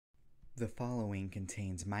The following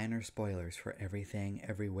contains minor spoilers for Everything,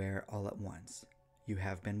 Everywhere, All at Once. You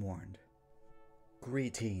have been warned.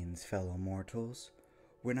 Greetings, fellow mortals.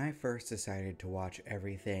 When I first decided to watch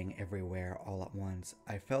Everything, Everywhere, All at Once,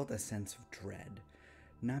 I felt a sense of dread.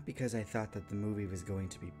 Not because I thought that the movie was going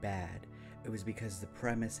to be bad, it was because the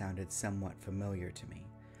premise sounded somewhat familiar to me.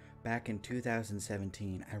 Back in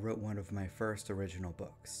 2017, I wrote one of my first original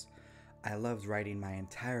books. I loved writing my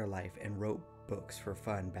entire life and wrote books for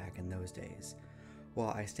fun back in those days.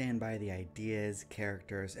 While I stand by the ideas,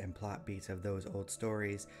 characters, and plot beats of those old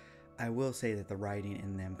stories, I will say that the writing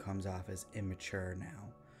in them comes off as immature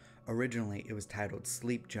now. Originally, it was titled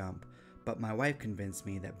Sleep Jump, but my wife convinced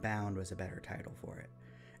me that Bound was a better title for it.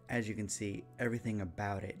 As you can see, everything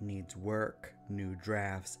about it needs work, new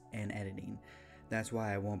drafts, and editing. That's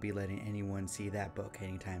why I won't be letting anyone see that book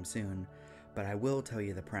anytime soon, but I will tell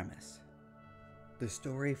you the premise. The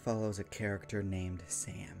story follows a character named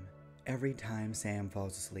Sam. Every time Sam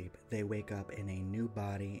falls asleep, they wake up in a new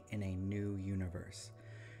body in a new universe.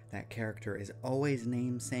 That character is always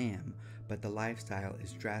named Sam, but the lifestyle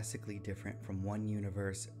is drastically different from one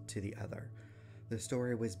universe to the other. The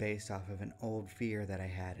story was based off of an old fear that I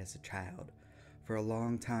had as a child. For a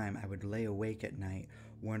long time, I would lay awake at night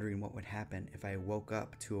wondering what would happen if I woke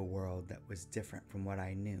up to a world that was different from what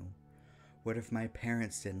I knew. What if my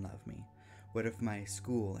parents didn't love me? What if my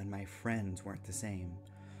school and my friends weren't the same?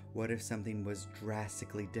 What if something was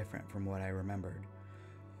drastically different from what I remembered?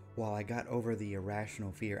 While I got over the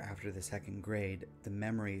irrational fear after the second grade, the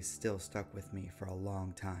memories still stuck with me for a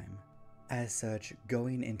long time. As such,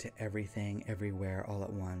 going into Everything, Everywhere, All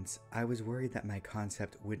at Once, I was worried that my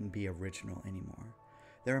concept wouldn't be original anymore.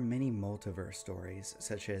 There are many multiverse stories,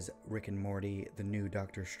 such as Rick and Morty, the new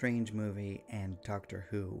Doctor Strange movie, and Doctor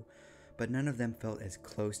Who, but none of them felt as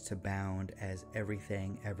close to Bound as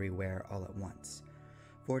Everything, Everywhere, All at Once.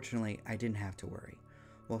 Fortunately, I didn't have to worry.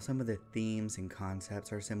 While some of the themes and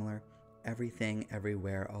concepts are similar, Everything,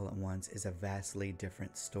 Everywhere, All at Once is a vastly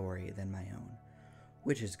different story than my own,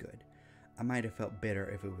 which is good. I might have felt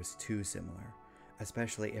bitter if it was too similar,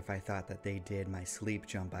 especially if I thought that they did my sleep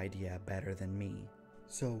jump idea better than me.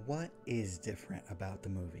 So what is different about the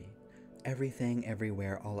movie? Everything,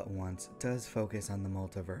 Everywhere, All at Once does focus on the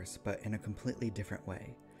multiverse, but in a completely different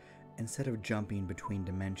way. Instead of jumping between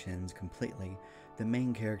dimensions completely, the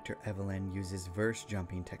main character Evelyn uses verse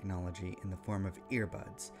jumping technology in the form of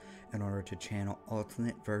earbuds in order to channel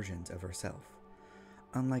alternate versions of herself.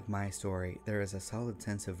 Unlike my story, there is a solid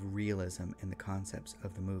sense of realism in the concepts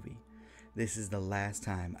of the movie. This is the last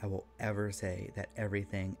time I will ever say that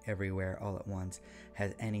Everything, Everywhere, All at Once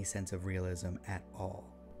has any sense of realism at all.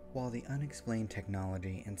 While the unexplained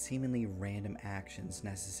technology and seemingly random actions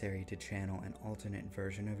necessary to channel an alternate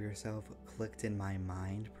version of yourself clicked in my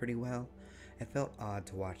mind pretty well, it felt odd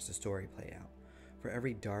to watch the story play out. For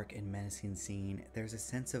every dark and menacing scene, there's a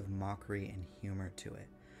sense of mockery and humor to it.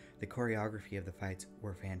 The choreography of the fights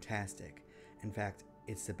were fantastic. In fact,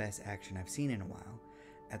 it's the best action I've seen in a while.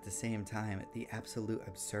 At the same time, the absolute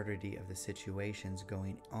absurdity of the situations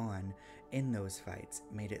going on in those fights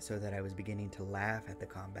made it so that I was beginning to laugh at the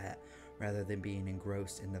combat rather than being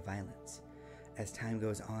engrossed in the violence. As time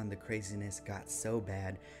goes on, the craziness got so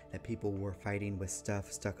bad that people were fighting with stuff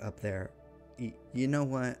stuck up there. You know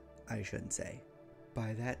what? I shouldn't say.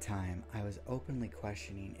 By that time, I was openly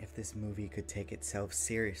questioning if this movie could take itself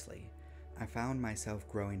seriously. I found myself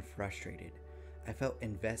growing frustrated. I felt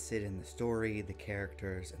invested in the story, the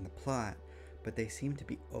characters, and the plot, but they seemed to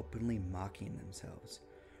be openly mocking themselves.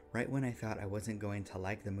 Right when I thought I wasn't going to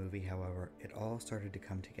like the movie, however, it all started to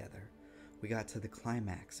come together. We got to the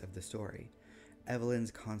climax of the story. Evelyn's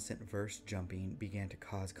constant verse jumping began to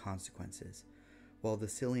cause consequences. While the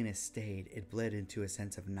silliness stayed, it bled into a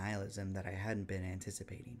sense of nihilism that I hadn't been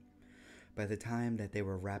anticipating. By the time that they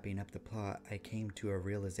were wrapping up the plot, I came to a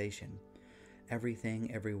realization.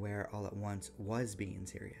 Everything, Everywhere, All at Once was being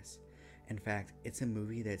serious. In fact, it's a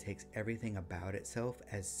movie that takes everything about itself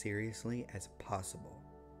as seriously as possible.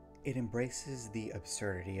 It embraces the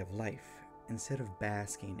absurdity of life. Instead of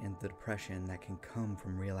basking in the depression that can come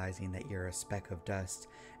from realizing that you're a speck of dust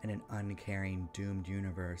in an uncaring, doomed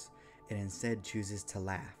universe, it instead chooses to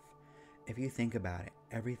laugh. If you think about it,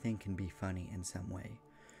 everything can be funny in some way.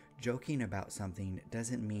 Joking about something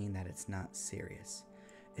doesn't mean that it's not serious.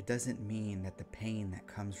 It doesn't mean that the pain that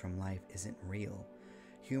comes from life isn't real.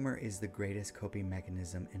 Humor is the greatest coping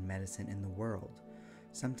mechanism in medicine in the world.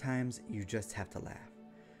 Sometimes you just have to laugh,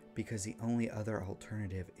 because the only other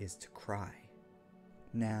alternative is to cry.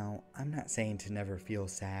 Now, I'm not saying to never feel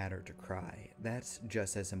sad or to cry. That's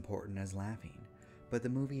just as important as laughing. But the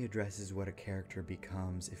movie addresses what a character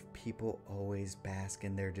becomes if people always bask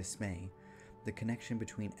in their dismay. The connection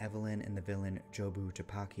between Evelyn and the villain Jobu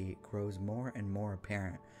Tupaki grows more and more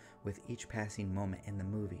apparent with each passing moment in the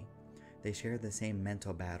movie. They share the same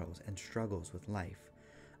mental battles and struggles with life.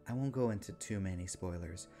 I won't go into too many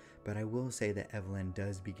spoilers, but I will say that Evelyn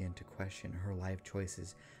does begin to question her life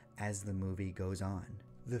choices as the movie goes on.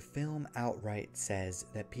 The film outright says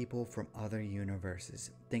that people from other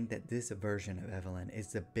universes think that this version of Evelyn is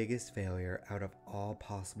the biggest failure out of all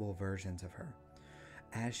possible versions of her.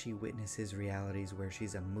 As she witnesses realities where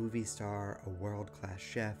she's a movie star, a world-class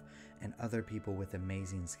chef, and other people with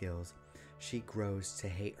amazing skills, she grows to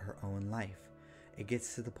hate her own life. It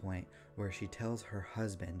gets to the point where she tells her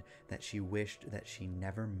husband that she wished that she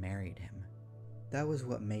never married him. That was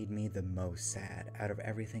what made me the most sad out of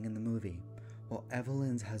everything in the movie. While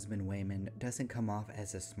Evelyn's husband Wayman doesn't come off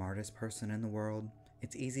as the smartest person in the world,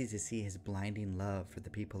 it's easy to see his blinding love for the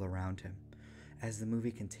people around him. As the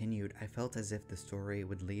movie continued, I felt as if the story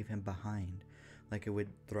would leave him behind, like it would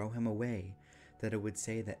throw him away, that it would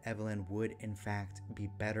say that Evelyn would in fact be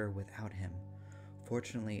better without him.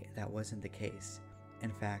 Fortunately, that wasn't the case.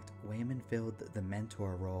 In fact, Wayman filled the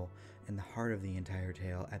mentor role in the heart of the entire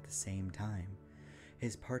tale at the same time.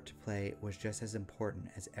 His part to play was just as important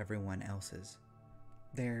as everyone else's.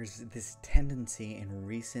 There's this tendency in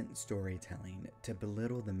recent storytelling to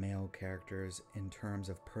belittle the male characters in terms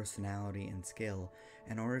of personality and skill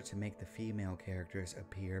in order to make the female characters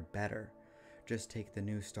appear better. Just take the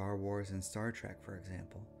new Star Wars and Star Trek, for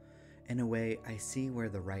example. In a way, I see where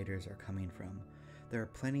the writers are coming from. There are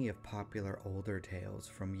plenty of popular older tales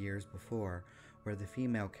from years before where the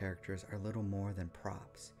female characters are little more than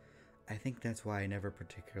props. I think that's why I never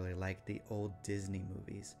particularly liked the old Disney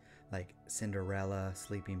movies, like Cinderella,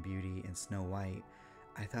 Sleeping Beauty, and Snow White.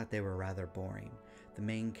 I thought they were rather boring. The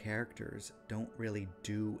main characters don't really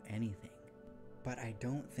do anything. But I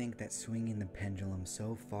don't think that swinging the pendulum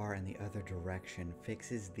so far in the other direction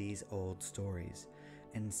fixes these old stories.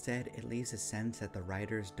 Instead, it leaves a sense that the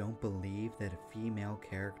writers don't believe that a female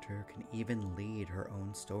character can even lead her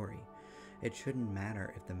own story. It shouldn't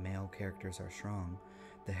matter if the male characters are strong.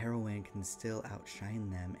 The heroine can still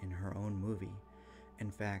outshine them in her own movie.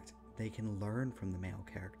 In fact, they can learn from the male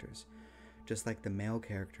characters, just like the male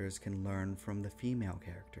characters can learn from the female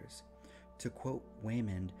characters. To quote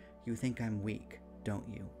Waymond, "You think I'm weak, don't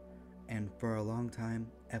you?" And for a long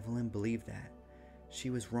time, Evelyn believed that.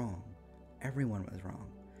 She was wrong. Everyone was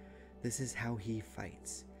wrong. This is how he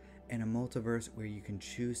fights. In a multiverse where you can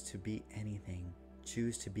choose to be anything,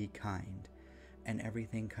 choose to be kind, and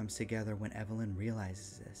everything comes together when Evelyn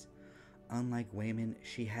realizes this. Unlike Wayman,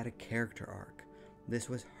 she had a character arc. This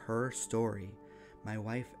was her story. My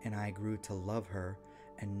wife and I grew to love her,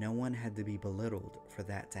 and no one had to be belittled for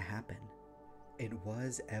that to happen. It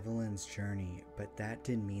was Evelyn's journey, but that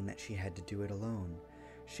didn't mean that she had to do it alone.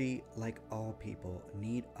 She, like all people,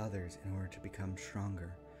 need others in order to become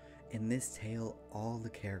stronger. In this tale, all the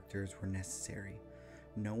characters were necessary.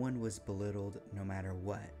 No one was belittled no matter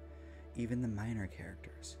what. Even the minor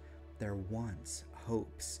characters. Their wants,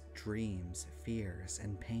 hopes, dreams, fears,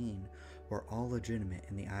 and pain were all legitimate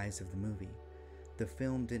in the eyes of the movie. The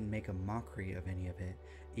film didn't make a mockery of any of it,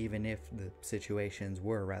 even if the situations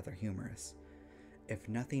were rather humorous. If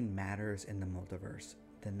nothing matters in the multiverse,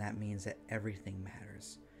 then that means that everything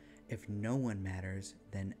matters. If no one matters,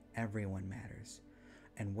 then everyone matters.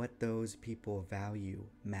 And what those people value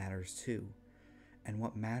matters too. And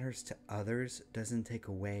what matters to others doesn't take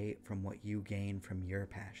away from what you gain from your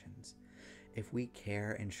passions. If we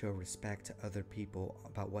care and show respect to other people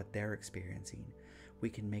about what they're experiencing,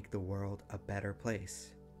 we can make the world a better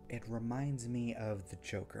place. It reminds me of the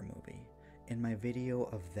Joker movie. In my video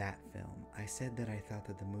of that film, I said that I thought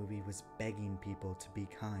that the movie was begging people to be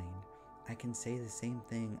kind. I can say the same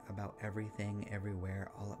thing about Everything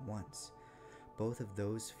Everywhere All at Once. Both of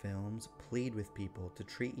those films plead with people to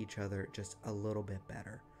treat each other just a little bit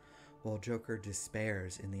better. While Joker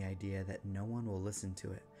despairs in the idea that no one will listen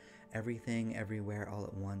to it, Everything Everywhere All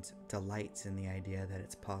at Once delights in the idea that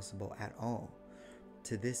it's possible at all.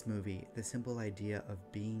 To this movie, the simple idea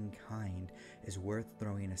of being kind is worth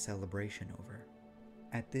throwing a celebration over.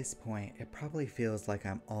 At this point, it probably feels like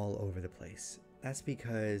I'm all over the place. That's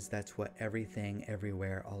because that's what Everything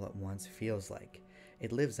Everywhere All at Once feels like.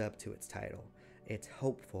 It lives up to its title. It's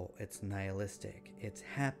hopeful, it's nihilistic, it's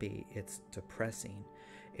happy, it's depressing.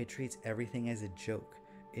 It treats everything as a joke.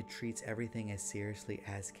 It treats everything as seriously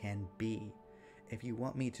as can be. If you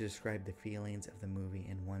want me to describe the feelings of the movie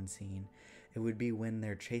in one scene, it would be when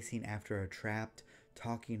they're chasing after a trapped,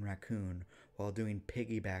 talking raccoon while doing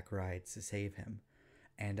piggyback rides to save him.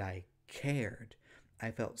 And I cared. I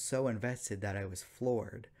felt so invested that I was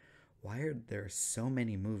floored. Why are there so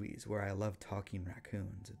many movies where I love talking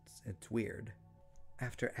raccoons? It's weird.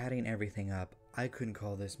 After adding everything up, I couldn't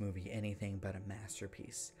call this movie anything but a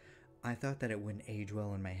masterpiece. I thought that it wouldn't age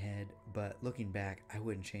well in my head, but looking back, I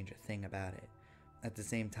wouldn't change a thing about it. At the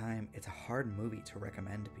same time, it's a hard movie to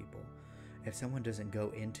recommend to people. If someone doesn't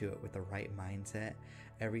go into it with the right mindset,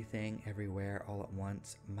 Everything, Everywhere, All at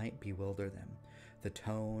Once might bewilder them. The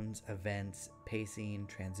tones, events, pacing,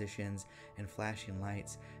 transitions, and flashing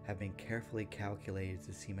lights have been carefully calculated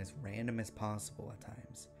to seem as random as possible at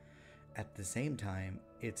times. At the same time,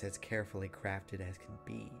 it's as carefully crafted as can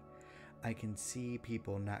be. I can see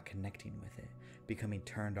people not connecting with it, becoming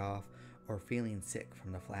turned off, or feeling sick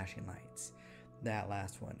from the flashing lights. That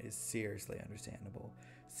last one is seriously understandable.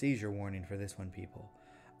 Seizure warning for this one, people.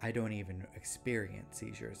 I don't even experience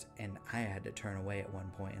seizures, and I had to turn away at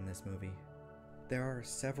one point in this movie. There are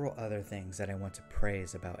several other things that I want to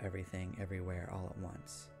praise about Everything, Everywhere, All at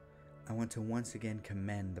Once. I want to once again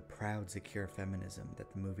commend the proud, secure feminism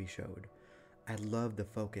that the movie showed. I love the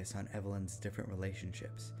focus on Evelyn's different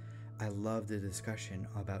relationships. I love the discussion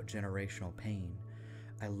about generational pain.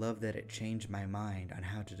 I love that it changed my mind on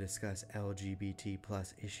how to discuss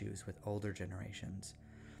LGBT+ issues with older generations.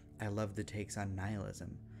 I love the takes on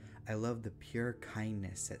nihilism. I love the pure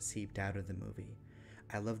kindness that seeped out of the movie.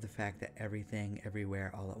 I love the fact that Everything,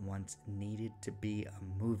 Everywhere, All at Once needed to be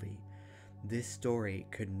a movie. This story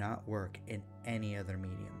could not work in any other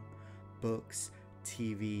medium. Books,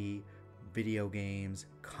 TV, video games,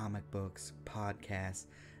 comic books, podcasts,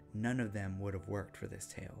 none of them would have worked for this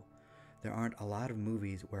tale. There aren't a lot of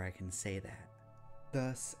movies where I can say that.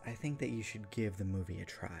 Thus, I think that you should give the movie a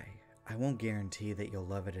try. I won't guarantee that you'll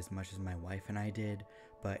love it as much as my wife and I did,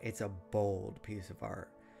 but it's a bold piece of art.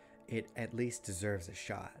 It at least deserves a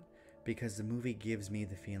shot, because the movie gives me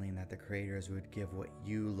the feeling that the creators would give what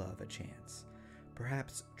you love a chance.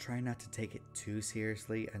 Perhaps try not to take it too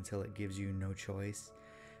seriously until it gives you no choice,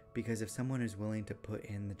 because if someone is willing to put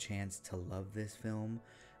in the chance to love this film,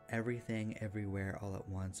 Everything, Everywhere, All at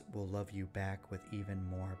Once will love you back with even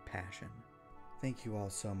more passion. Thank you all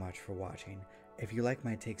so much for watching. If you like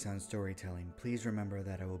my takes on storytelling, please remember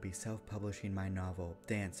that I will be self-publishing my novel,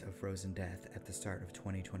 Dance of Frozen Death, at the start of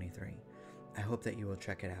 2023. I hope that you will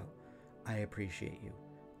check it out. I appreciate you.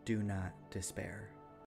 Do not despair.